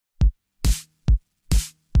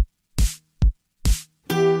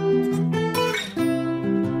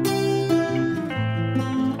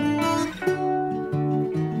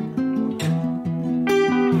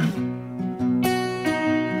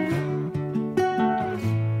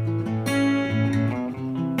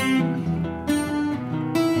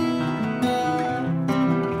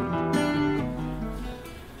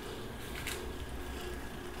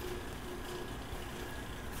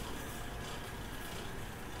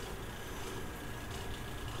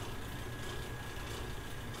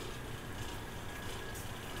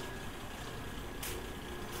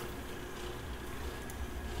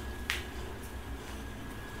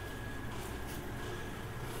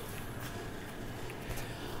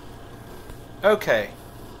Okay,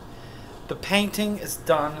 the painting is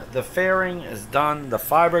done, the fairing is done, the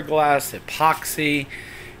fiberglass epoxy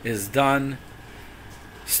is done.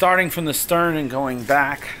 Starting from the stern and going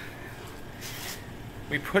back,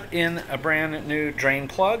 we put in a brand new drain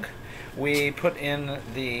plug. We put in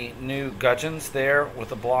the new gudgeons there with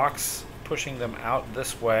the blocks, pushing them out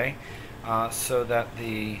this way so that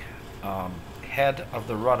the head of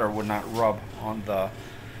the rudder would not rub on the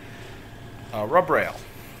rub rail.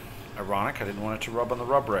 Ironic, I didn't want it to rub on the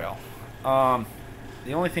rub rail.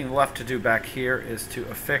 The only thing left to do back here is to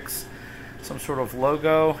affix some sort of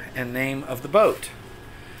logo and name of the boat.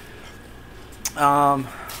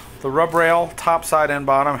 The rub rail, top side and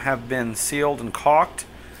bottom, have been sealed and caulked.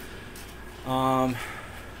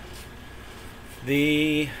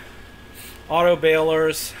 The auto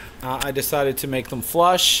bailers, I decided to make them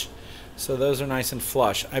flush, so those are nice and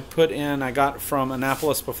flush. I got from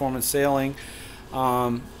Annapolis Performance Sailing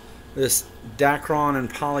this Dacron and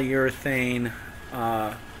polyurethane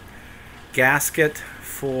gasket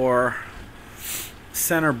for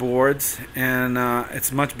center boards, and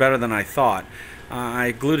it's much better than I thought.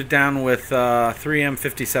 I glued it down with 3M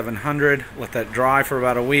 5700, let that dry for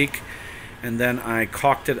about a week, and then I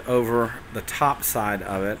caulked it over the top side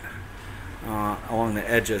of it along the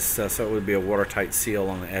edges so it would be a watertight seal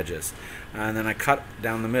on the edges. And then I cut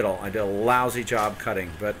down the middle. I did a lousy job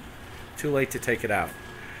cutting, but too late to take it out.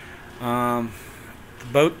 The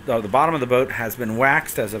bottom of the boat has been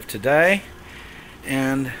waxed as of today,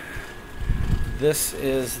 and this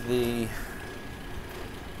is the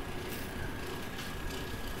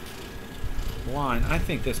line. I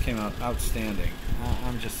think this came out outstanding.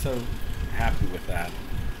 I'm just so happy with that.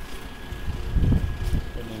 I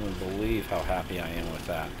couldn't even believe how happy I am with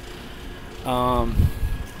that.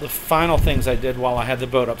 The final things I did while I had the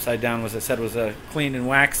boat upside down was, I cleaned and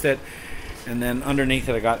waxed it, and then underneath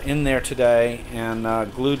it I got in there today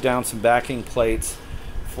and glued down some backing plates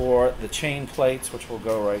for the chain plates, which will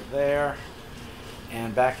go right there,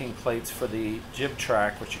 and backing plates for the jib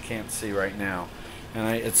track, which you can't see right now. And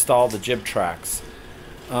I installed the jib tracks.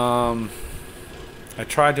 I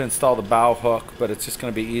tried to install the bow hook, but it's just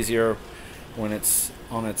going to be easier when it's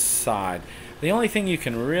on its side. The only thing you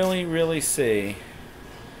can really see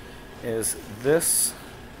is this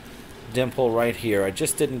dimple right here. I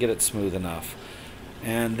just didn't get it smooth enough.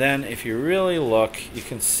 And then if you really look, you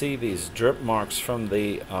can see these drip marks from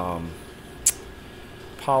the not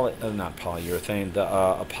polyurethane, the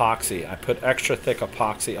epoxy. I put extra thick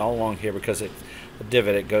epoxy all along here because the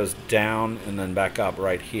divot, it goes down and then back up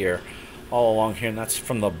right here, all along here, and that's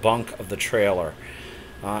from the bunk of the trailer.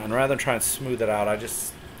 And rather than try and smooth it out, I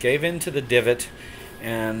just gave in to the divot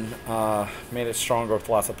and made it stronger with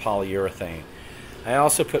lots of polyurethane. I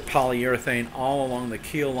also put polyurethane all along the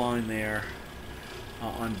keel line there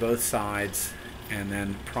on both sides, and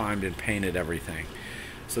then primed and painted everything.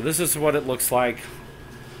 So this is what it looks like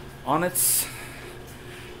on its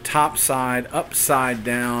top side, upside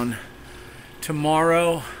down.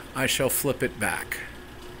 Tomorrow I shall flip it back.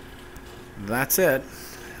 That's it.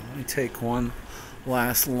 Let me take one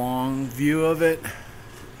last long view of it.